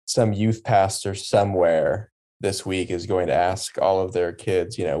some youth pastor somewhere this week is going to ask all of their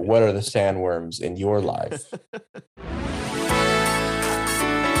kids, what are the sandworms in your life?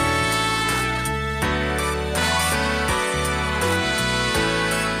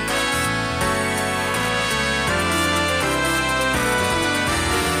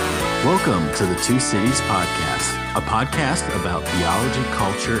 Welcome to the Two Cities Podcast, a podcast about theology,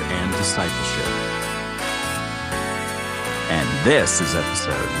 culture, and discipleship. And this is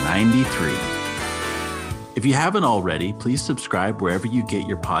episode 93. If you haven't already, please subscribe wherever you get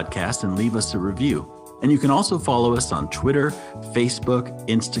your podcast and leave us a review. And you can also follow us on Twitter, Facebook,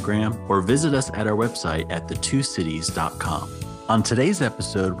 Instagram, or visit us at our website at thetwocities.com. On today's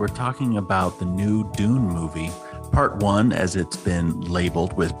episode, we're talking about the new Dune movie, Part 1, as it's been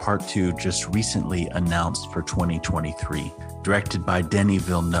labeled, with Part 2 just recently announced for 2023, directed by Denis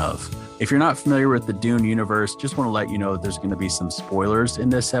Villeneuve. If you're not familiar with the Dune universe, just want to let you know there's going to be some spoilers in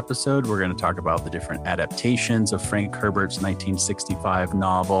this episode. We're going to talk about the different adaptations of Frank Herbert's 1965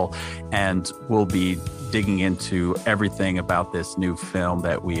 novel, and we'll be digging into everything about this new film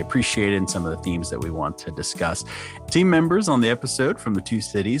that we appreciated and some of the themes that we want to discuss. Team members on the episode from the Two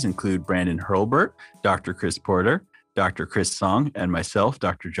Cities include Brandon Hurlburt, Dr. Chris Porter, Dr. Chris Song, and myself,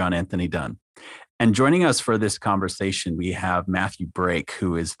 Dr. John Anthony Dunn. And joining us for this conversation, we have Matthew Brake,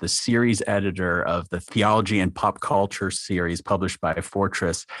 who is the series editor of the Theology and Pop Culture series published by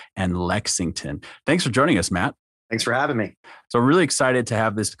Fortress and Lexington. Thanks for joining us, Matt. Thanks for having me. So I'm really excited to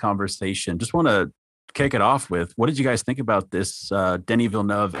have this conversation. Just want to kick it off with, what did you guys think about this Denis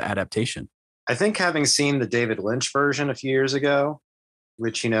Villeneuve adaptation? I think having seen the David Lynch version a few years ago,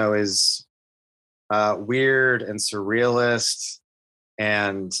 which, is weird and surrealist,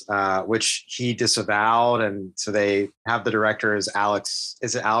 and which he disavowed. And so they have the director is Alex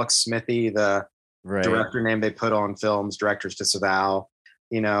Smithy, the director name they put on films, directors disavow,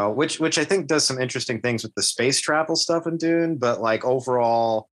 which I think does some interesting things with the space travel stuff in Dune, but like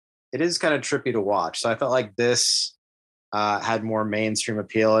overall, it is kind of trippy to watch. So I felt like this had more mainstream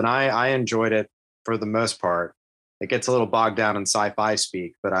appeal, and I enjoyed it for the most part. It gets a little bogged down in sci-fi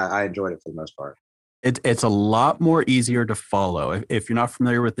speak, but I enjoyed it for the most part. It's a lot more easier to follow. If you're not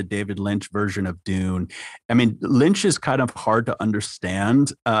familiar with the David Lynch version of Dune, I mean, Lynch is kind of hard to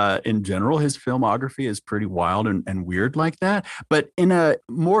understand in general. His filmography is pretty wild and weird like that, but in a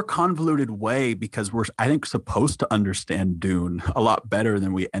more convoluted way, because we're, I think, supposed to understand Dune a lot better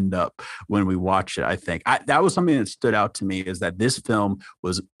than we end up when we watch it, I think. That was something that stood out to me, is that this film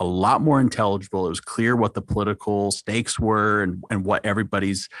was a lot more intelligible. It was clear what the political stakes were and what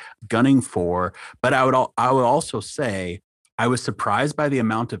everybody's gunning for. But I would also say I was surprised by the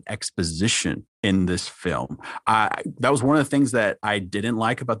amount of exposition in this film. That was one of the things that I didn't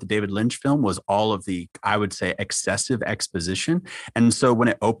like about the David Lynch film, was all of the, I would say, excessive exposition. And so when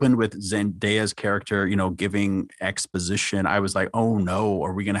it opened with Zendaya's character, giving exposition, I was like, oh no,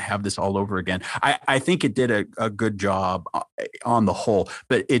 are we going to have this all over again? I think it did a good job on the whole,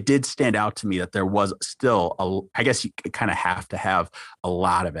 but it did stand out to me that there was still, I guess you kind of have to have a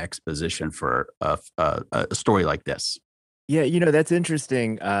lot of exposition for a story like this. Yeah, that's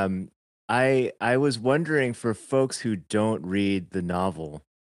interesting. I was wondering, for folks who don't read the novel,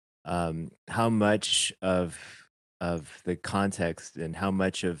 how much of the context and how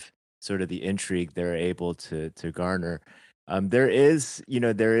much of sort of the intrigue they're able to garner. There is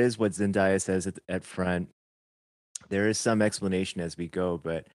what Zendaya says at front. There is some explanation as we go,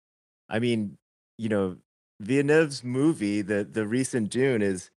 but I mean, Villeneuve's movie, the recent Dune,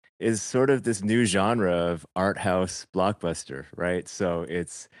 is sort of this new genre of art house blockbuster, right? So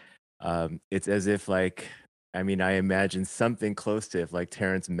it's as if, like, I imagine something close to, if like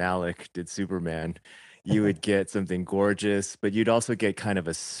Terrence Malick did Superman, you would get something gorgeous, but you'd also get kind of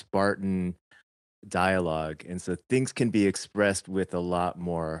a Spartan dialogue. And so things can be expressed with a lot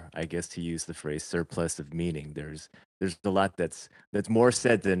more, I guess, to use the phrase, surplus of meaning. There's a lot that's more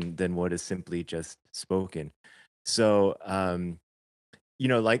said than what is simply just spoken. So,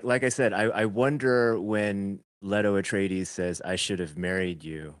 like I said, I wonder when Leto Atreides says, "I should have married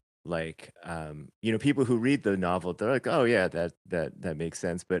you." Like, people who read the novel, they're like, "Oh yeah, that makes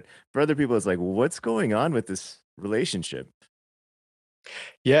sense." But for other people, it's like, well, what's going on with this relationship?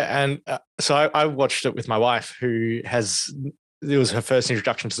 Yeah, and so I watched it with my wife, it was her first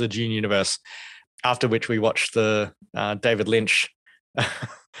introduction to the Dune universe, after which we watched the David Lynch,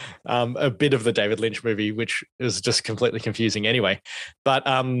 a bit of the David Lynch movie, which is just completely confusing anyway. But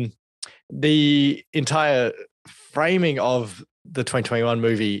the entire framing of the 2021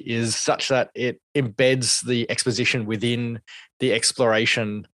 movie is such that it embeds the exposition within the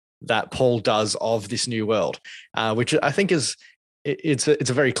exploration that Paul does of this new world, which I think is it's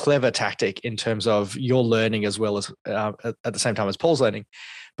a very clever tactic in terms of you're learning as well as at the same time as Paul's learning.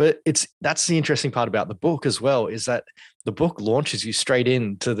 But that's the interesting part about the book as well, is that the book launches you straight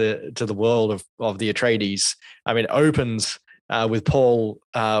into the world of the Atreides. I mean, it opens with Paul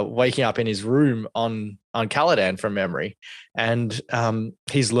waking up in his room on Caladan from memory, and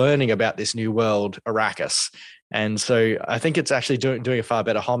he's learning about this new world, Arrakis. And so I think it's actually doing a far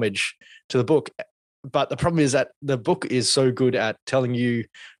better homage to the book. But the problem is that the book is so good at telling you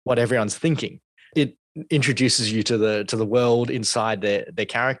what everyone's thinking. It introduces you to the world inside their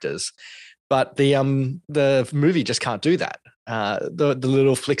characters, but the movie just can't do that. The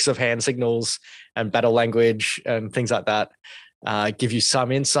little flicks of hand signals and battle language and things like that give you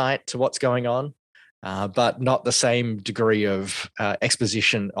some insight to what's going on, but not the same degree of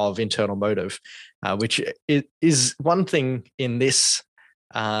exposition of internal motive, which is one thing in this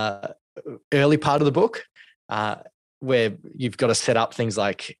early part of the book, where you've got to set up things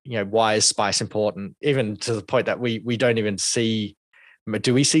like, why is spice important, even to the point that we don't even see.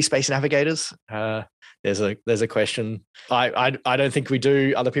 Do we see space navigators? There's a question. I don't think we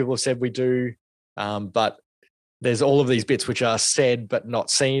do. Other people have said we do, but there's all of these bits which are said but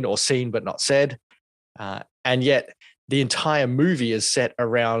not seen, or seen but not said, and yet the entire movie is set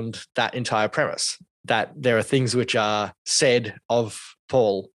around that entire premise, that there are things which are said of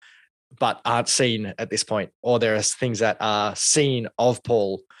Paul but aren't seen at this point, or there are things that are seen of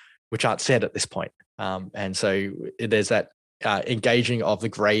Paul which aren't said at this point. And so there's that engaging of the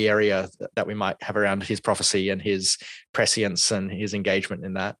gray area that we might have around his prophecy and his prescience and his engagement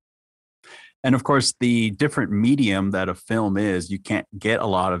in that. And of course, the different medium that a film is, you can't get a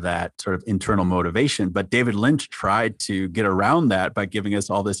lot of that sort of internal motivation. But David Lynch tried to get around that by giving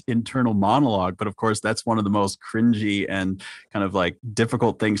us all this internal monologue. But of course, that's one of the most cringy and kind of like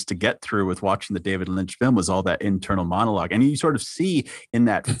difficult things to get through with watching the David Lynch film, was all that internal monologue. And you sort of see in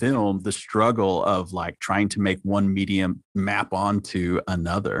that film the struggle of like trying to make one medium map onto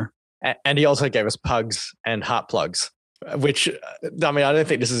another. And he also gave us pugs and heart plugs, which, I mean, I don't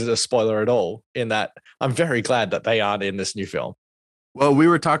think this is a spoiler at all, in that I'm very glad that they aren't in this new film. Well, we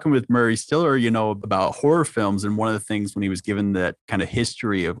were talking with Murray Stiller, about horror films. And one of the things when he was given that kind of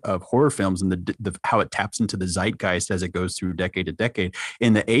history of horror films and the how it taps into the zeitgeist as it goes through decade to decade.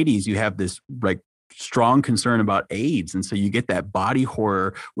 In the 80s, you have this like strong concern about AIDS. And so you get that body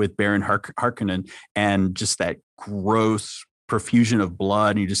horror with Baron Harkonnen and just that gross profusion of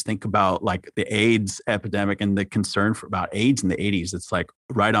blood. And you just think about like the AIDS epidemic and the concern about AIDS in the 80s. It's like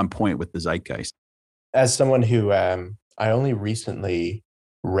right on point with the zeitgeist. As someone who I only recently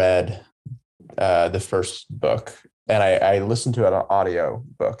read the first book, and I listened to an audio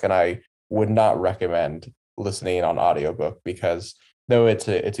book, and I would not recommend listening on audiobook, because though it's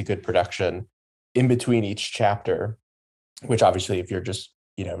a good production, in between each chapter, which obviously if you're just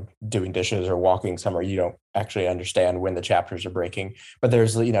doing dishes or walking somewhere, you don't actually understand when the chapters are breaking. But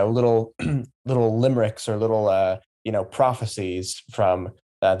there's little limericks or little prophecies from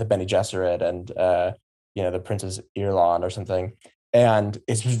the Bene Gesserit and the Princess Irulan or something, and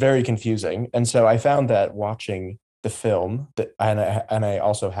it's very confusing. And so I found that watching the film, and I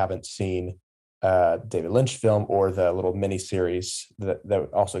also haven't seen David Lynch film or the little mini series that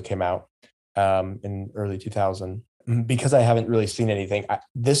also came out in early 2000. Because I haven't really seen anything,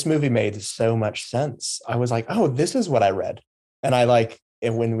 this movie made so much sense. I was like, oh, this is what I read. And I like,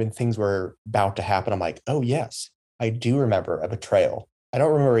 and when things were about to happen, I'm like, oh, yes, I do remember a betrayal. I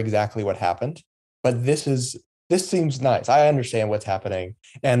don't remember exactly what happened, but this seems nice. I understand what's happening.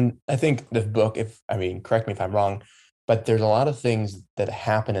 And I think the book, correct me if I'm wrong, but there's a lot of things that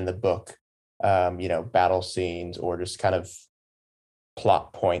happen in the book, battle scenes or just kind of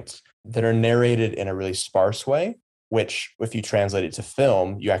plot points that are narrated in a really sparse way, which if you translate it to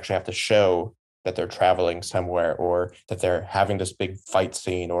film, you actually have to show that they're traveling somewhere or that they're having this big fight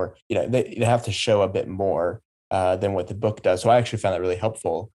scene, or, they have to show a bit more than what the book does. So I actually found that really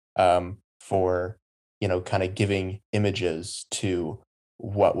helpful for, kind of giving images to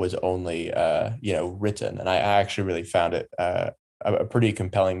what was only, written. And I actually really found it a pretty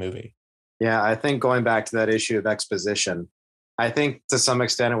compelling movie. Yeah, I think going back to that issue of exposition, I think to some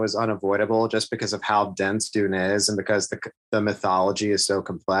extent it was unavoidable just because of how dense Dune is and because the mythology is so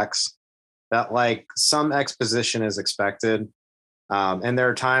complex that like some exposition is expected. And there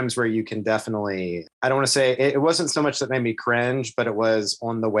are times where you can definitely, I don't want to say it wasn't so much that made me cringe, but it was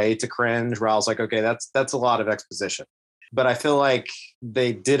on the way to cringe where I was like, okay, that's a lot of exposition. But I feel like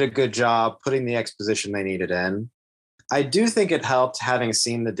they did a good job putting the exposition they needed in. I do think it helped having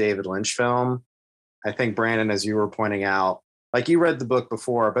seen the David Lynch film. I think, Brandon, as you were pointing out, like you read the book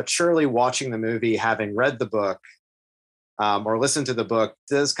before, but surely watching the movie, having read the book, or listen to the book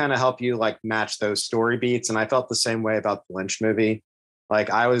does kind of help you like match those story beats. And I felt the same way about the Lynch movie. Like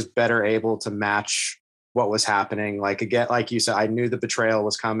I was better able to match what was happening. Like again, like you said, I knew the betrayal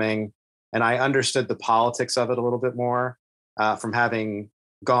was coming, and I understood the politics of it a little bit more from having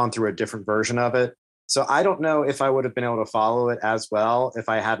gone through a different version of it. So I don't know if I would have been able to follow it as well if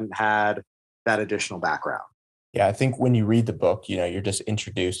I hadn't had that additional background. Yeah, I think when you read the book, you're just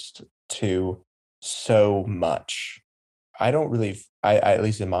introduced to so much. I don't really, I at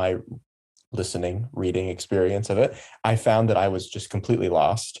least in my reading experience of it, I found that I was just completely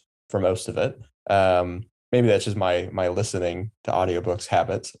lost for most of it. Maybe that's just my listening to audiobooks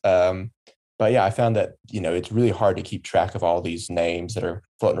habits. But yeah, I found that, it's really hard to keep track of all these names that are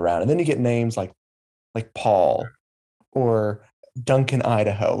floating around. And then you get names like Paul or Duncan,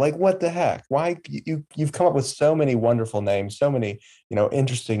 Idaho. Like, what the heck? Why you've come up with so many wonderful names, so many,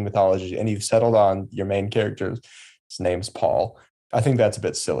 interesting mythology, and you've settled on your main character's name's Paul. I think that's a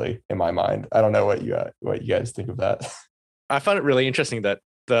bit silly in my mind. I don't know what you guys think of that. I find it really interesting that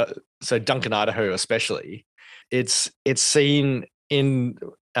so Duncan, Idaho, especially, it's seen in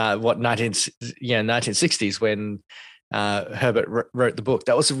 1960s when Herbert wrote the book.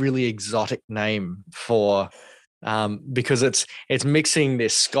 That was a really exotic name for because it's mixing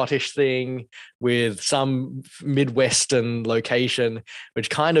this Scottish thing with some Midwestern location, which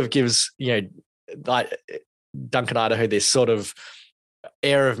kind of gives like Duncan, Idaho, this sort of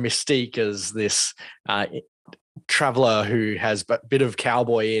air of mystique as this traveler who has a bit of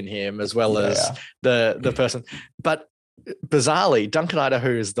cowboy in him as well as the person. But bizarrely, Duncan, Idaho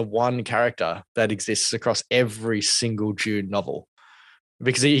is the one character that exists across every single Dune novel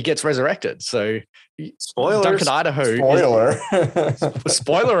because he gets resurrected. So Spoilers. Duncan, Idaho.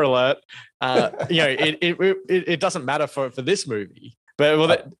 Spoiler alert. It doesn't matter for this movie.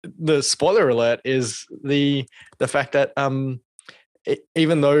 But the spoiler alert is the fact that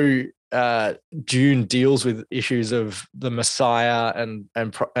even though Dune deals with issues of the Messiah and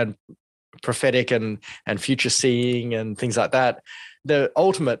prophetic and future seeing and things like that, the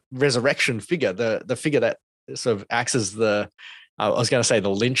ultimate resurrection figure, the figure that sort of acts as the I was going to say the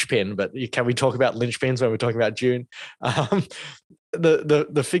linchpin, but can we talk about linchpins when we're talking about Dune?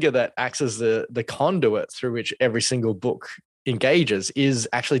 The figure that acts as the conduit through which every single book engages is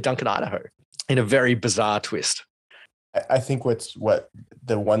actually Duncan, Idaho, in a very bizarre twist. I think what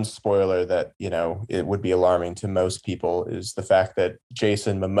the one spoiler that, it would be alarming to most people is the fact that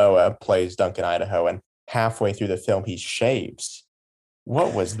Jason Momoa plays Duncan, Idaho, and halfway through the film, he shaves.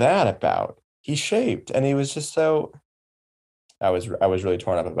 What was that about? He shaved, and he was just so... I was really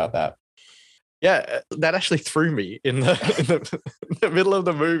torn up about that. Yeah, that actually threw me in the middle of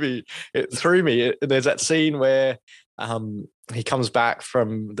the movie. It threw me. There's that scene where he comes back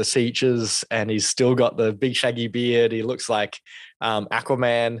from the Sieges and he's still got the big shaggy beard. He looks like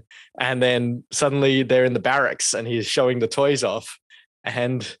Aquaman. And then suddenly they're in the barracks and he's showing the toys off.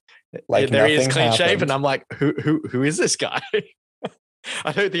 And there he is, clean shaven. I'm like, who is this guy?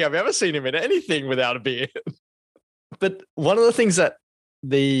 I don't think I've ever seen him in anything without a beard. But one of the things that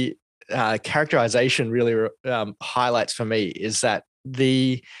the characterization really highlights for me is that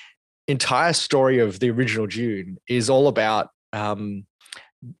the entire story of the original Dune is all about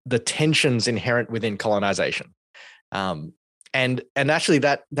the tensions inherent within colonization, and actually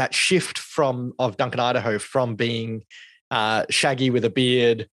that shift of Duncan, Idaho, from being shaggy with a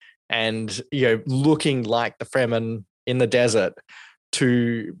beard and looking like the Fremen in the desert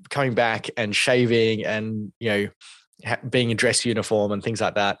to coming back and shaving and being in dress uniform and things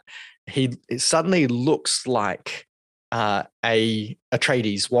like that, he suddenly looks like a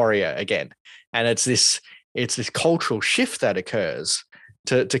Atreides warrior again, and it's this cultural shift that occurs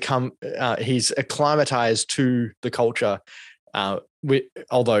to come. He's acclimatized to the culture, although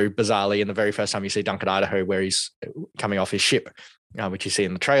bizarrely, in the very first time you see Duncan, Idaho, where he's coming off his ship, which you see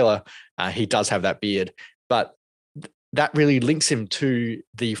in the trailer, he does have that beard, but that really links him to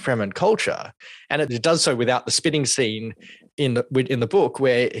the Fremen culture, and it does so without the spitting scene in the book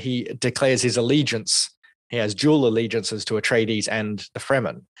where he declares his allegiance. He has dual allegiances to Atreides and the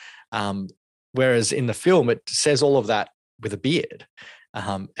Fremen, whereas in the film it says all of that with a beard,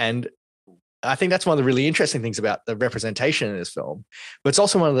 and I think that's one of the really interesting things about the representation in this film. But it's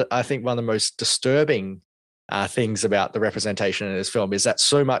also one of the most disturbing things about the representation in this film is that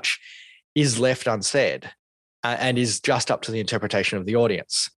so much is left unsaid. And is just up to the interpretation of the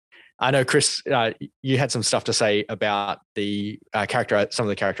audience. I know, Chris, you had some stuff to say about the some of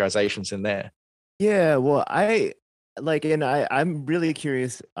the characterizations in there. Yeah, well, I'm really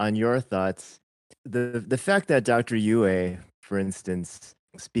curious on your thoughts. The fact that Dr. Yue, for instance,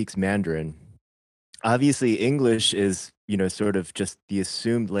 speaks Mandarin, obviously English is, sort of just the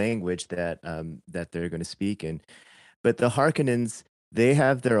assumed language that they're going to speak in. But the Harkonnens, they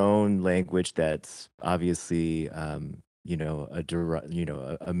have their own language that's obviously, a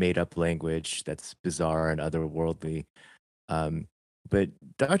made up language that's bizarre and otherworldly. Um, but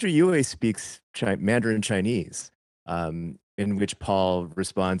Dr. Yue speaks Mandarin Chinese, in which Paul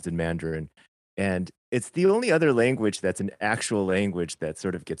responds in Mandarin. And it's the only other language that's an actual language that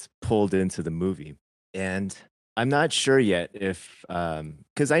sort of gets pulled into the movie. And I'm not sure yet if,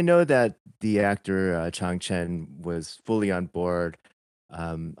 because I know that the actor Chang Chen was fully on board.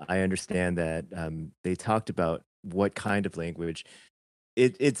 I understand that they talked about what kind of language.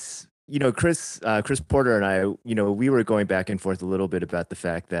 It's Chris Porter and I, we were going back and forth a little bit about the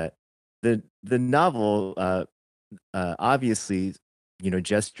fact that the novel obviously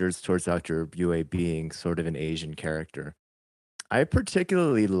gestures towards Dr. Yue being sort of an Asian character. I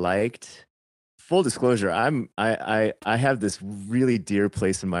particularly liked, full disclosure, I have this really dear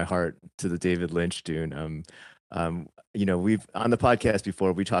place in my heart to the David Lynch Dune. We've on the podcast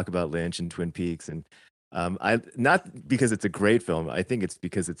before, we talk about Lynch and Twin Peaks, and I not because it's a great film. I think it's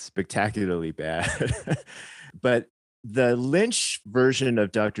because it's spectacularly bad. But the Lynch version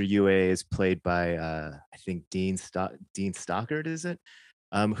of Dr. Yue is played by I think Dean Stockard, is it?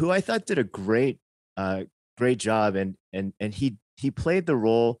 Who I thought did a great job, and he played the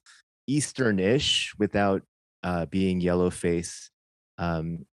role Eastern-ish without being yellowface.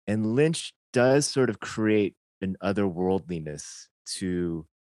 And Lynch does sort of create an otherworldliness to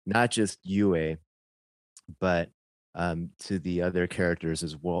not just Yue, but to the other characters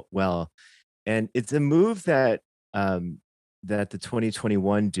as well. And it's a move that the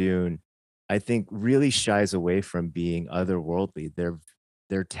 2021 Dune, I think, really shies away from being otherworldly.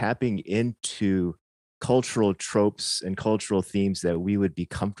 They're tapping into cultural tropes and cultural themes that we would be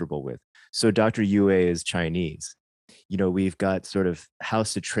comfortable with. So Dr. Yue is Chinese. We've got sort of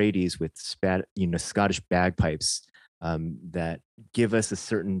House Atreides with Scottish bagpipes that give us a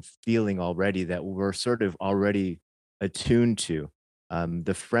certain feeling already that we're sort of already attuned to.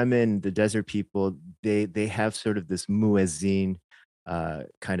 The Fremen, the desert people, they have sort of this muezzin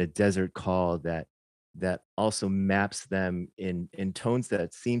kind of desert call that also maps them in tones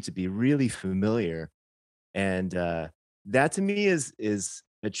that seem to be really familiar. And that to me is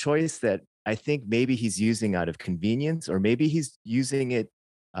a choice that I think maybe he's using out of convenience, or maybe he's using it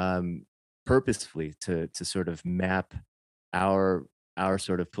purposefully to sort of map our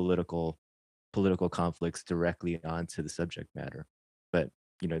sort of political conflicts directly onto the subject matter. But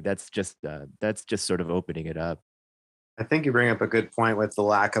that's just sort of opening it up. I think you bring up a good point with the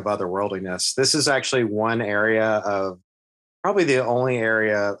lack of otherworldliness. This is actually one area of, probably the only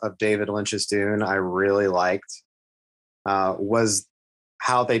area of David Lynch's Dune I really liked, was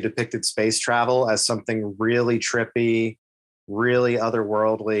how they depicted space travel as something really trippy, really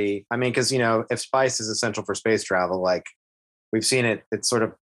otherworldly. I mean, because if spice is essential for space travel, like we've seen it, it's sort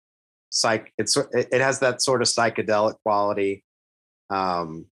of it has that sort of psychedelic quality.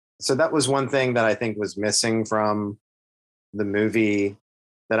 So that was one thing that I think was missing from the movie,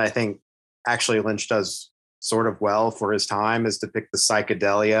 that I think actually Lynch does sort of well for his time, is depict the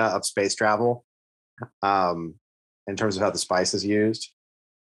psychedelia of space travel, in terms of how the spice is used.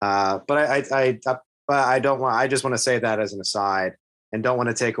 But I don't want. I just want to say that as an aside, and don't want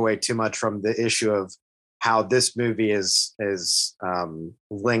to take away too much from the issue of how this movie is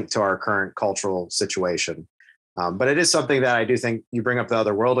linked to our current cultural situation. But it is something that I do think, you bring up the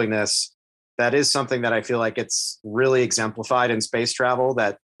otherworldliness. That is something that I feel like it's really exemplified in space travel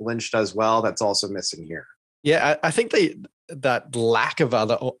that Lynch does well. That's also missing here. Yeah, I think that lack of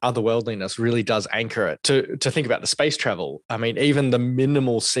otherworldliness really does anchor it. To think about the space travel, I mean, even the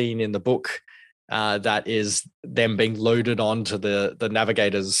minimal scene in the book that is them being loaded onto the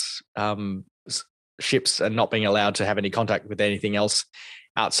navigators' ships and not being allowed to have any contact with anything else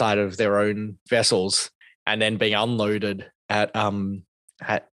outside of their own vessels, and then being unloaded at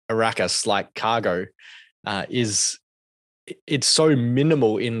Arrakis like cargo, it's so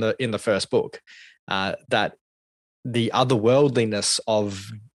minimal in the first book that the otherworldliness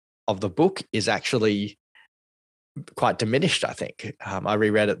of the book is actually quite diminished. I think I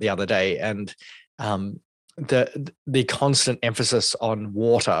reread it the other day, and the constant emphasis on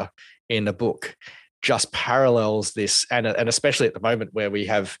water in the book just parallels this, and especially at the moment where we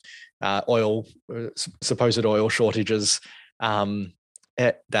have supposed oil shortages,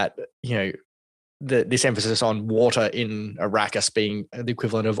 that this emphasis on water in Arrakis being the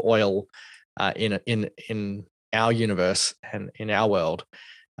equivalent of oil in our universe and in our world.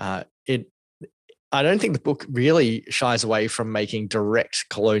 I don't think the book really shies away from making direct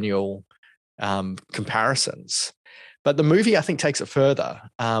colonial comparisons. But the movie, I think, takes it further.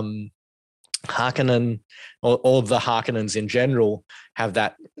 Harkonnen, or all of the Harkonnens in general, have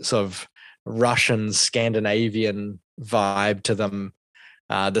that sort of Russian, Scandinavian vibe to them.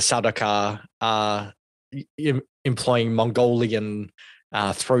 The Sardaukar are employing Mongolian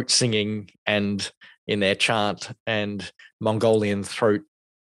throat singing and in their chant, and Mongolian throat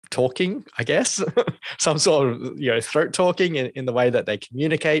talking, I guess, some sort of throat talking in the way that they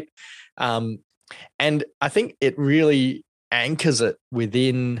communicate. And I think it really anchors it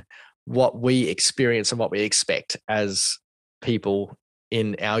within what we experience and what we expect as people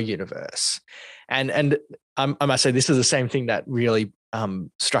in our universe. And I must say, this is the same thing that really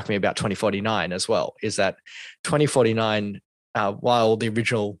struck me about 2049 as well, is that 2049, while the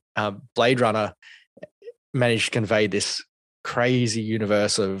original Blade Runner managed to convey this crazy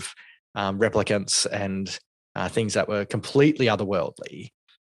universe of replicants and things that were completely otherworldly,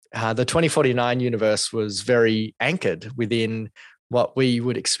 the 2049 universe was very anchored within what we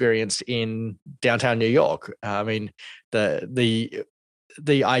would experience in downtown New York. I mean, the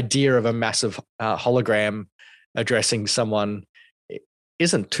idea of a massive hologram addressing someone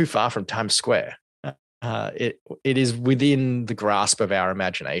isn't too far from Times Square. It is within the grasp of our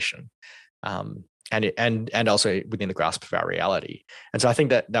imagination, and also within the grasp of our reality. And so I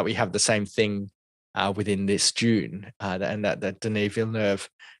think that we have the same thing within this Dune, and that Denis Villeneuve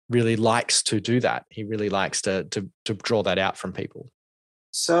really likes to do that. He really likes to draw that out from people.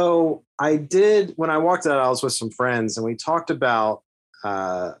 So I did, when I walked out, I was with some friends and we talked about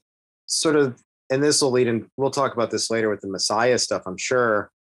sort of, and this will lead in, we'll talk about this later with the Messiah stuff, I'm sure.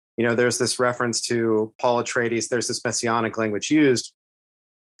 There's this reference to Paul Atreides, there's this messianic language used,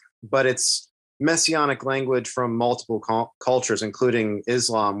 but it's messianic language from multiple cultures, including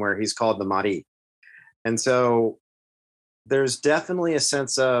Islam, where he's called the Mahdi. And so there's definitely a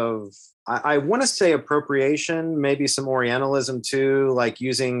sense of, I want to say appropriation, maybe some Orientalism too, like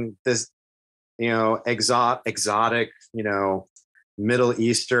using this, exotic, Middle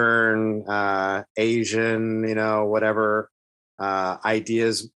Eastern, Asian, whatever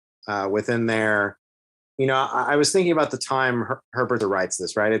ideas within there. I was thinking about the time Herbert writes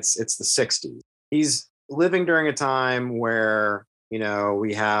this, right? It's the 60s. He's living during a time where,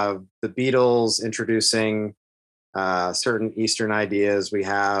 we have the Beatles introducing certain Eastern ideas. We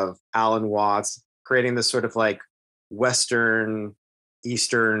have Alan Watts creating this sort of like Western,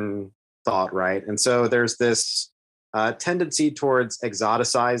 Eastern thought, right? And so there's this tendency towards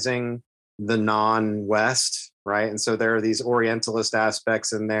exoticizing the non-West, right? And so there are these Orientalist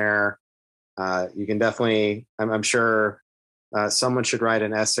aspects in there. You can definitely, I'm sure someone should write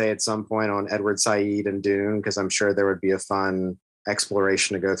an essay at some point on Edward Said and Dune, because I'm sure there would be a fun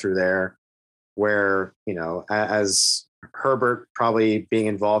exploration to go through there, where, as Herbert probably being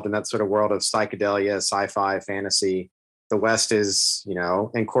involved in that sort of world of psychedelia, sci-fi, fantasy, the West is,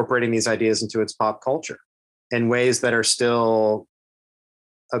 incorporating these ideas into its pop culture in ways that are still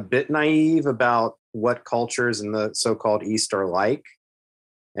a bit naive about what cultures in the so-called East are like,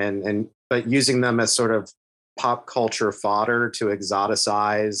 but using them as sort of pop culture fodder to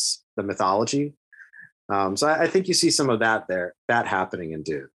exoticize the mythology. So I think you see some of that happening in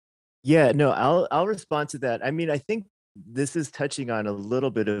Dune. Yeah, no, I'll respond to that. I mean, I think this is touching on a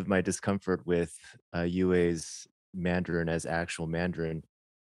little bit of my discomfort with Yue's Mandarin as actual Mandarin,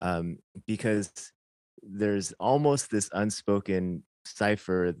 because there's almost this unspoken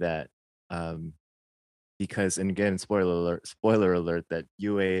cipher that, because, and again, spoiler alert, that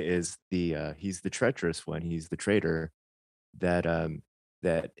Yue is he's the treacherous one, he's the traitor, that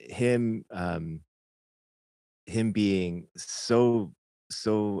that him being so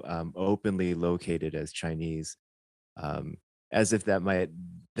openly located as Chinese, as if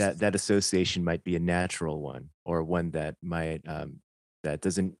that association might be a natural one, or one that might that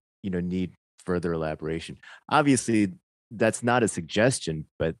doesn't need further elaboration. Obviously, that's not a suggestion,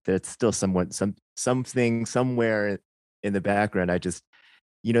 but that's still something somewhere in the background. I just,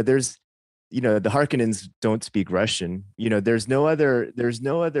 there's, the Harkonnens don't speak Russian. There's no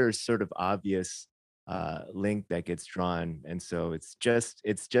other sort of obvious link that gets drawn, and so it's just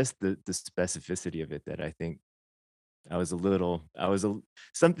the specificity of it that I think there was a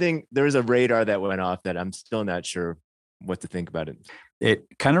radar that went off that I'm still not sure what to think about it. It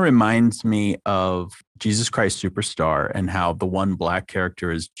kind of reminds me of Jesus Christ Superstar, and how the one black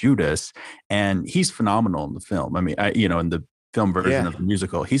character is Judas, and he's phenomenal in the film. I mean, in the film version Yeah. of the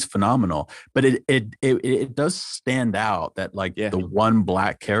musical. He's phenomenal, but it does stand out that like Yeah. the one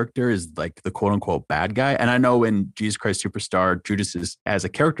black character is like the quote unquote bad guy. And I know in Jesus Christ Superstar, Judas is as a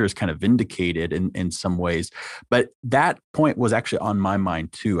character is kind of vindicated in some ways, but that point was actually on my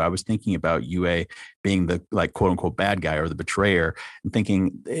mind too. I was thinking about Yue being the like quote unquote bad guy or the betrayer, and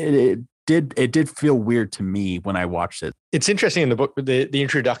thinking it did feel weird to me when I watched it. It's interesting in the book, the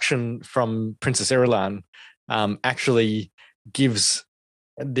introduction from Princess Irulan actually gives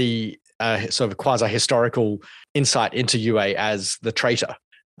the sort of quasi-historical insight into Yue as the traitor.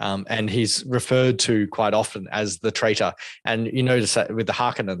 And he's referred to quite often as the traitor. And you notice that with the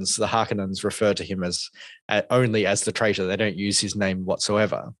Harkonnens refer to him as only as the traitor. They don't use his name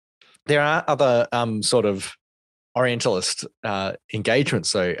whatsoever. There are other sort of Orientalist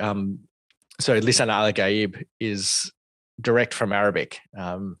engagements, though. So Lisan al-Gaib is direct from Arabic.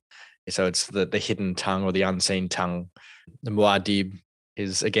 So it's the hidden tongue or the unseen tongue. The Muad'Dib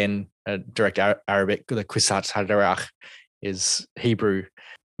is, again, direct Arabic. The Qisat Hadarach is Hebrew.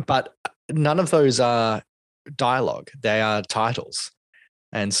 But none of those are dialogue. They are titles.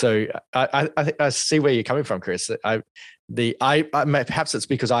 And so I see where you're coming from, Chris. Perhaps it's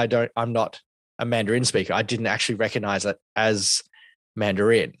because I'm not a Mandarin speaker. I didn't actually recognize it as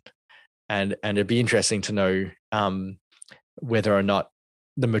Mandarin. And it'd be interesting to know whether or not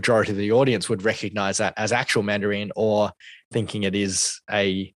the majority of the audience would recognize that as actual Mandarin, or thinking it is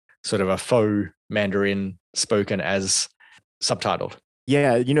a sort of a faux Mandarin spoken as subtitled.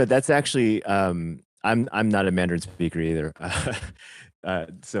 Yeah, that's actually I'm not a Mandarin speaker either.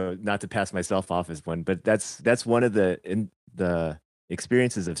 So not to pass myself off as one, but that's one of the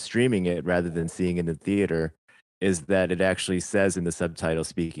experiences of streaming it rather than seeing it in the theater, is that it actually says in the subtitle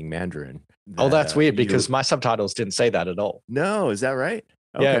speaking Mandarin. That's weird, because my subtitles didn't say that at all. No, is that right?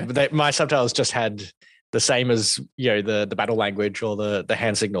 Okay. Yeah, but my subtitles just had the same as the battle language or the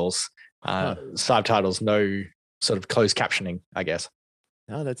hand signals. Subtitles, no sort of closed captioning, I guess.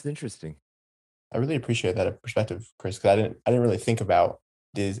 Oh, that's interesting. I really appreciate that perspective, Chris, because I didn't really think about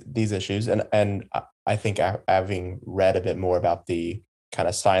these issues, and I think having read a bit more about the kind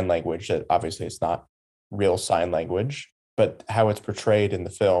of sign language, that obviously it's not real sign language, but how it's portrayed in the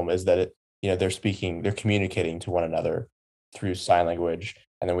film is that they're communicating to one another through sign language,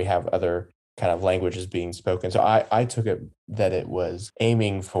 and then we have other kind of languages being spoken. So I took it that it was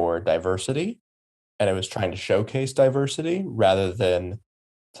aiming for diversity, and it was trying to showcase diversity rather than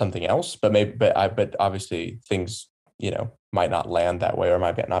something else. But obviously things might not land that way, or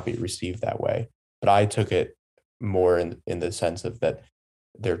might not be received that way. But I took it more in the sense of that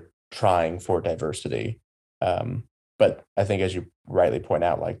they're trying for diversity. But I think, as you rightly point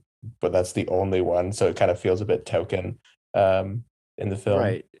out, but that's the only one, so it kind of feels a bit token in the film.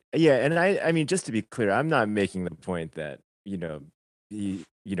 Right. Yeah, and I mean, just to be clear, I'm not making the point that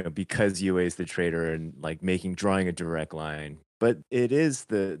because Yue is the traitor and drawing a direct line, but it is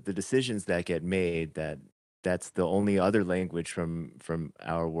the decisions that get made that's the only other language from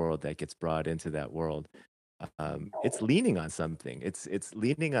our world that gets brought into that world. It's leaning on something. It's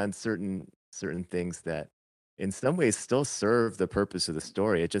leaning on certain things that in some ways still serve the purpose of the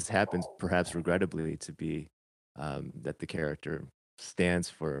story. It just happens, perhaps regrettably, to be that the character stands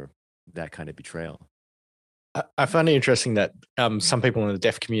for that kind of betrayal. I find it interesting that some people in the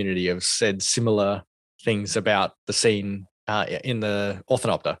deaf community have said similar things about the scene in the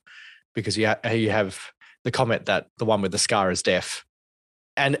Orthanopter, because you have the comment that the one with the scar is deaf.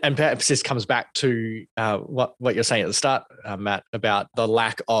 And perhaps this comes back to what you're saying at the start, Matt, about the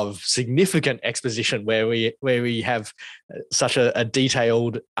lack of significant exposition, where we have such a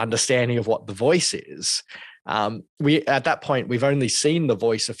detailed understanding of what the voice is. We at that point, we've only seen the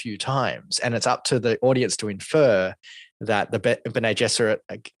voice a few times, and it's up to the audience to infer that the Bene Gesserit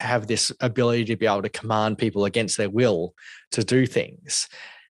have this ability to be able to command people against their will to do things.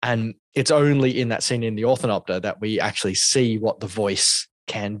 And it's only in that scene in the Orthanopter that we actually see what the voice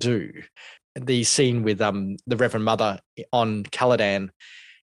can do. The scene with the Reverend Mother on Caladan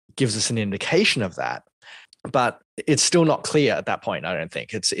gives us an indication of that, but it's still not clear at that point. I don't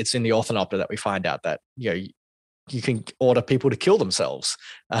think it's in the Orthanopter that we find out that you can order people to kill themselves,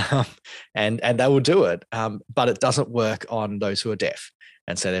 and they will do it, but it doesn't work on those who are deaf.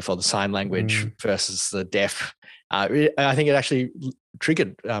 And so therefore the sign language versus the deaf, I think it actually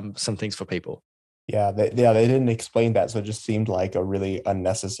triggered some things for people. Yeah, they didn't explain that, so it just seemed like a really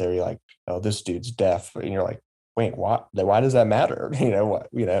unnecessary, oh, this dude's deaf, and you're like, wait, what? Why does that matter? But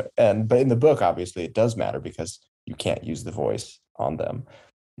in the book, obviously, it does matter because you can't use the voice on them.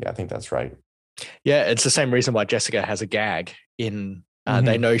 Yeah, I think that's right. Yeah, it's the same reason why Jessica has a gag in.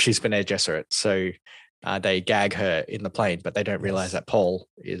 They know she's Bene Gesserit, so they gag her in the plane, but they don't realize that Paul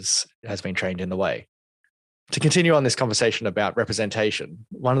has been trained in the way. To continue on this conversation about representation,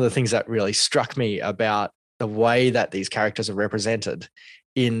 one of the things that really struck me about the way that these characters are represented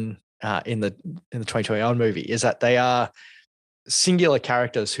in the 2021 movie is that they are singular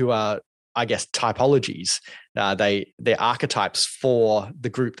characters who are, I guess, typologies. They're archetypes for the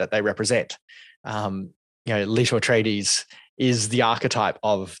group that they represent. Leto Atreides is the archetype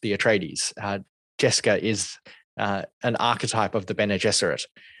of the Atreides. Jessica is an archetype of the Bene Gesserit.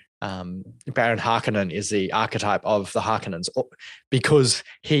 Baron Harkonnen is the archetype of the Harkonnens because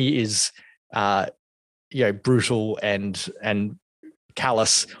he is, brutal and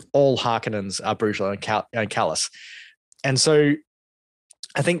callous. All Harkonnens are brutal and callous, and so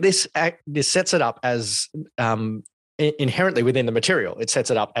I think this sets it up as inherently within the material. It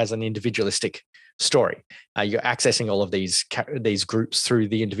sets it up as an individualistic story. You're accessing all of these groups through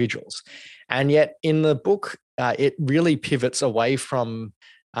the individuals, and yet in the book, it really pivots away from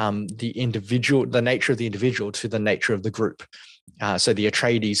the nature of the individual to the nature of the group. So the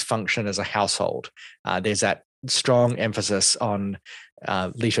Atreides function as a household. There's that strong emphasis on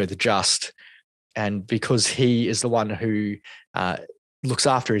Leto the Just, and because he is the one who looks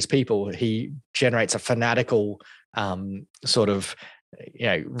after his people, he generates a fanatical sort of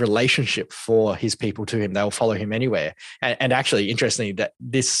relationship for his people to him. They'll follow him anywhere. And actually, interestingly, that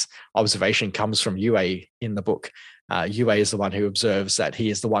this observation comes from Yue in the book. Yue is the one who observes that he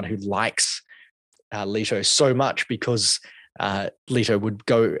is the one who likes Leto so much because Leto would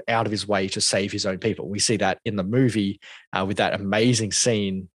go out of his way to save his own people. We see that in the movie with that amazing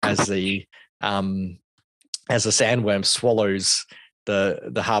scene as the sandworm swallows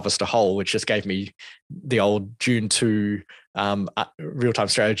the harvester whole, which just gave me the old Dune 2 real-time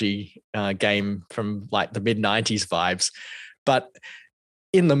strategy game from like the mid-90s vibes. But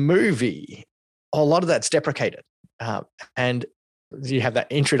in the movie, a lot of that's deprecated. And you have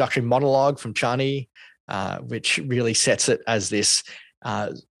that introductory monologue from Chani, which really sets it as this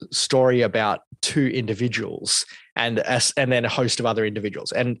story about two individuals and then a host of other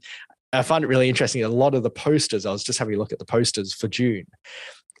individuals. And I find it really interesting. A lot of the posters, I was just having a look at the posters for Dune,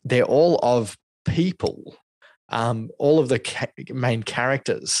 they're all of people. All of the main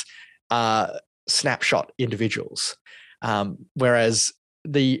characters are snapshot individuals. Whereas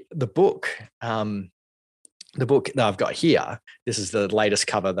the book that I've got here, this is the latest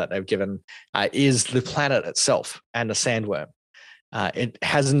cover that they've given, is the planet itself and the sandworm. It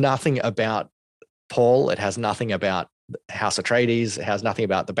has nothing about Paul. It has nothing about House Atreides. It has nothing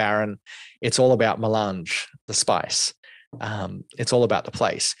about the Baron. It's all about melange, the spice. It's all about the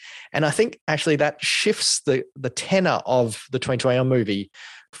place. And I think actually that shifts the tenor of the 2021 movie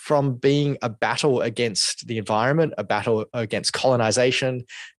from being a battle against the environment, a battle against colonization,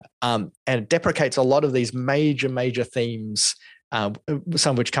 and it deprecates a lot of these major themes, some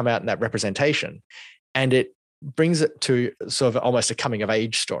of which come out in that representation. And it brings it to sort of almost a coming of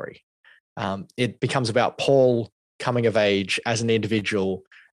age story. It becomes about Paul coming of age as an individual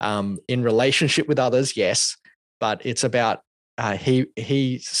in relationship with others, yes, but it's about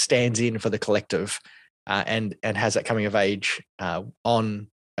he stands in for the collective and has that coming of age on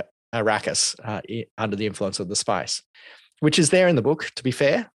Arrakis under the influence of the spice, which is there in the book, to be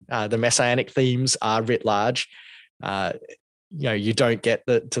fair. The messianic themes are writ large. You don't get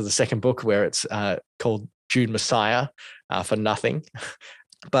to the second book where it's called Dune Messiah for nothing.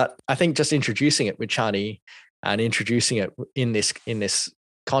 But I think just introducing it with Chani and introducing it in this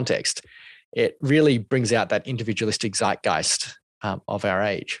context, it really brings out that individualistic zeitgeist of our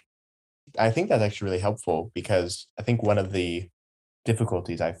age. I think that's actually really helpful because I think one of the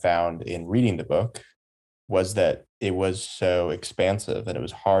difficulties I found in reading the book was that it was so expansive and it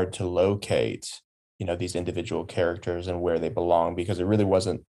was hard to locate, these individual characters and where they belong, because it really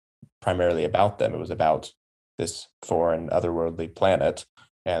wasn't primarily about them. It was about this foreign, otherworldly planet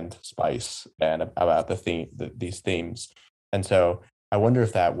and spice and about these themes. And so I wonder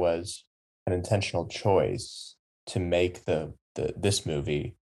if that was an intentional choice to make this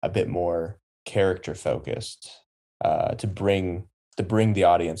movie a bit more character focused, to bring the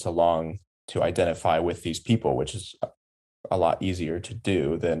audience along to identify with these people, which is a lot easier to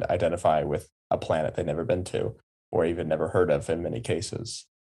do than identify with a planet they've never been to or even never heard of in many cases.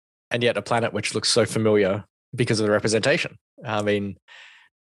 And yet a planet which looks so familiar because of the representation. I mean,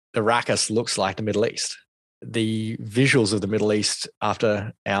 Arrakis looks like the Middle East. The visuals of the Middle East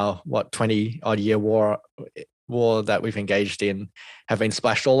after our 20-odd year war that we've engaged in have been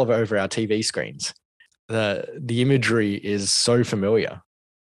splashed all over our TV screens. The imagery is so familiar.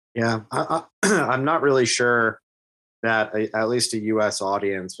 Yeah, I'm not really sure that at least a U.S.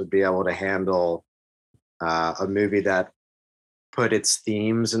 audience would be able to handle a movie that put its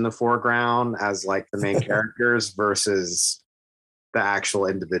themes in the foreground as like the main characters versus the actual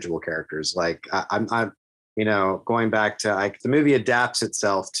individual characters. Like I'm going back to like the movie adapts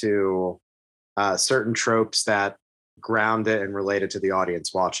itself to certain tropes that ground it and relate it to the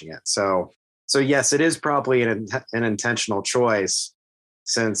audience watching it. So yes, it is probably an intentional choice,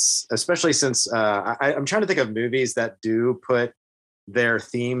 especially since I'm trying to think of movies that do put their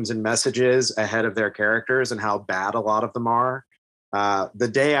themes and messages ahead of their characters and how bad a lot of them are. The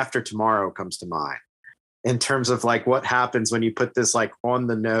Day After Tomorrow comes to mind in terms of like what happens when you put this like on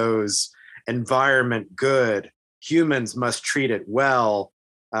the nose environment good, humans must treat it well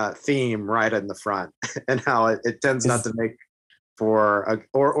theme right in the front and how it tends not to make for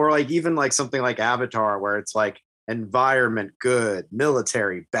or like even like something like Avatar where it's like environment good,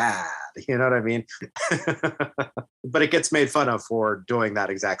 military bad. You know what I mean? But it gets made fun of for doing that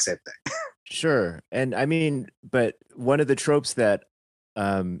exact same thing. Sure. And I mean, but one of the tropes that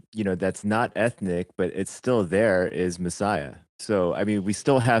that's not ethnic, but it's still there is Messiah. So I mean, we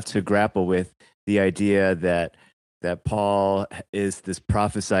still have to grapple with the idea that Paul is this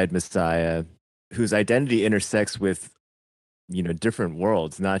prophesied Messiah whose identity intersects with different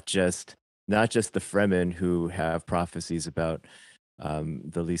worlds, not just the Fremen who have prophecies about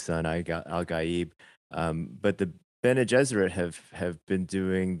the Lisan al Gaib, but the Bene Gesserit have been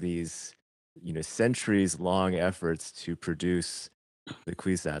doing these centuries long efforts to produce the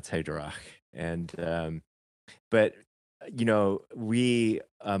Kwisatz Haderach, and but we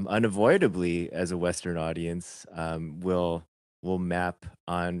unavoidably as a Western audience will map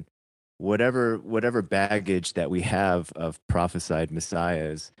on whatever baggage that we have of prophesied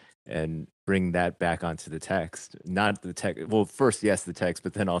messiahs and bring that back onto the text. Not the text. Well, first, yes, the text,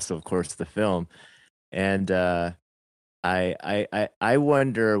 but then also, of course, the film. And I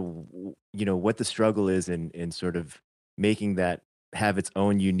wonder, what the struggle is in sort of making that have its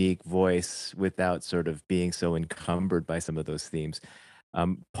own unique voice without sort of being so encumbered by some of those themes.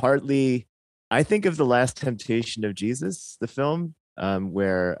 Partly, I think of The Last Temptation of Jesus, the film,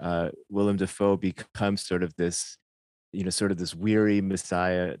 where Willem Dafoe becomes sort of this, sort of this weary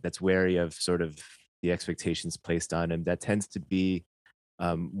Messiah that's wary of sort of the expectations placed on him. That tends to be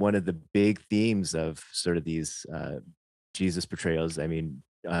one of the big themes of sort of these Jesus portrayals. I mean,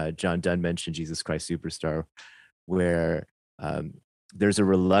 John Dunn mentioned Jesus Christ Superstar, where there's a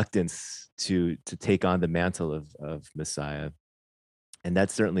reluctance to take on the mantle of Messiah, and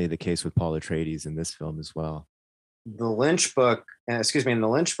that's certainly the case with Paul Atreides in this film as well. The Lynch book, in the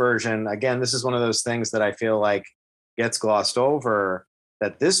Lynch version, again, this is one of those things that I feel like gets glossed over.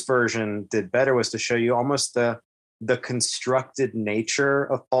 That this version did better was to show you almost the constructed nature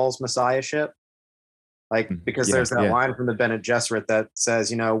of Paul's messiahship. Like, because there's that line from the Bene Gesserit that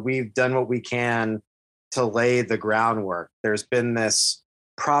says, we've done what we can to lay the groundwork. There's been this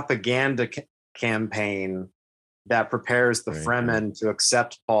propaganda campaign that prepares the Fremen to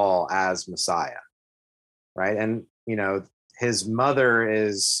accept Paul as Messiah, right? And, his mother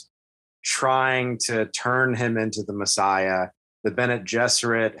is trying to turn him into the Messiah. The Bene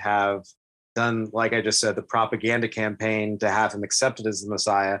Gesserit have done, like I just said, the propaganda campaign to have him accepted as the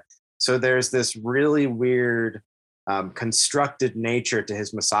Messiah. So there's this really weird constructed nature to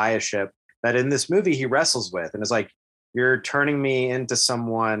his messiahship that in this movie he wrestles with and is like, you're turning me into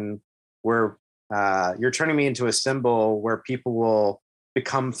someone where you're turning me into a symbol where people will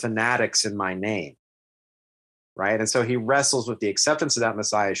become fanatics in my name. Right. And so he wrestles with the acceptance of that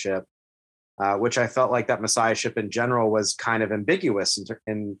messiahship, which I felt like that messiahship in general was kind of ambiguous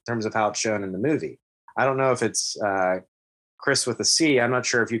in terms of how it's shown in the movie. I don't know if it's Chris with a C. I'm not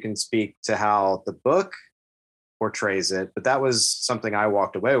sure if you can speak to how the book portrays it, but that was something I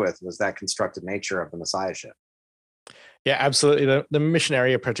walked away with, was that constructed nature of the messiahship. Yeah, absolutely. The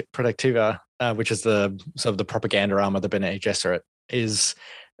Missionaria Protectiva, which is the sort of the propaganda arm of the Bene Gesserit, is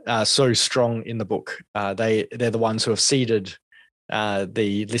so strong in the book. They're the ones who have seeded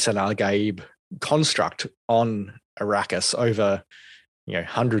the Lisan al Gaib construct on Arrakis over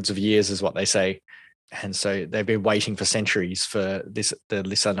hundreds of years, is what they say. And so they've been waiting for centuries for the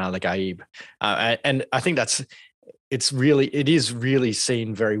Lisan al Gaib, and I think it is really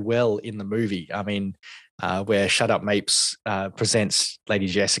seen very well in the movie. I mean, where Shut Up Mapes presents Lady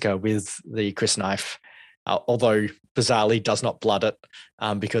Jessica with the crysknife, although bizarrely does not blood it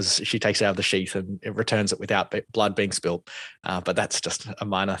because she takes it out of the sheath and it returns it without blood being spilled. But that's just a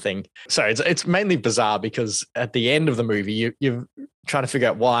minor thing. So it's mainly bizarre because at the end of the movie, you're trying to figure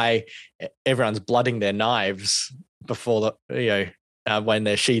out why everyone's blooding their knives before when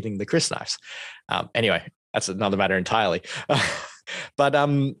they're sheathing the crysknives. Anyway, that's another matter entirely. But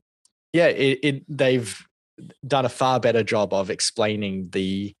they've done a far better job of explaining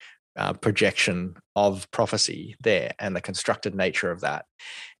the projection of prophecy there and the constructed nature of that.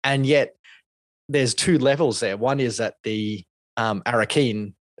 And yet there's two levels there. One is that the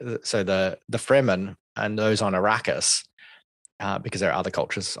Arakeen, so the Fremen and those on Arrakis, because there are other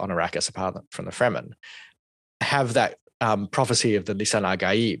cultures on Arrakis apart from the Fremen, have that prophecy of the Lisan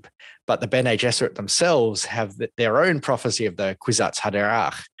al-Gaib, but the Bene Gesserit themselves have their own prophecy of the Kwisatz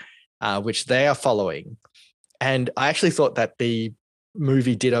Haderach, which they are following. And I actually thought that the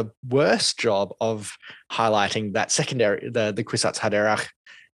movie did a worse job of highlighting that secondary, the Kwisatz Haderach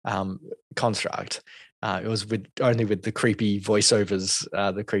construct. It was only with the creepy voiceovers,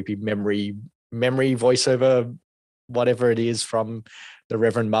 the creepy memory voiceover, whatever it is from the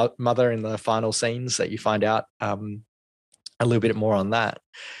Reverend Mother in the final scenes that you find out a little bit more on that.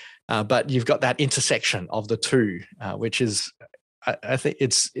 But you've got that intersection of the two, which is, I think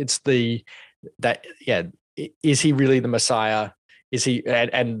is he really the Messiah? Is he?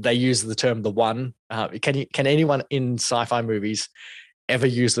 And they use the term the one. Can anyone in sci-fi movies ever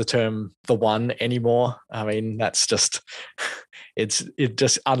use the term the one anymore? I mean, that's just it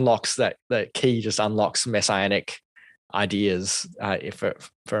just unlocks that key, just unlocks messianic ideas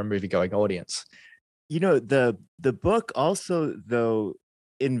for a movie going audience. You know, the book also, though,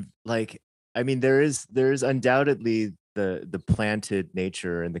 there is undoubtedly the planted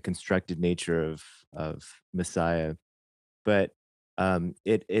nature and the constructed nature of Messiah, but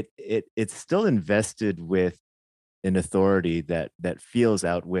it's still invested with an authority that feels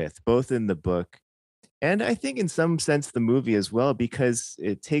out with, both in the book and I think in some sense the movie as well, because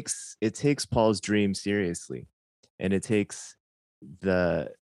it takes Paul's dream seriously, and it takes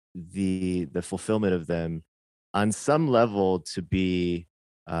the fulfillment of them on some level to be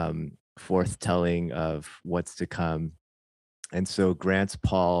forthtelling of what's to come, and so grants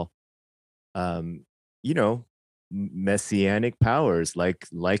Paul messianic powers like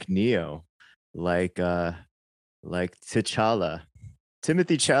Neo, like T'Challa,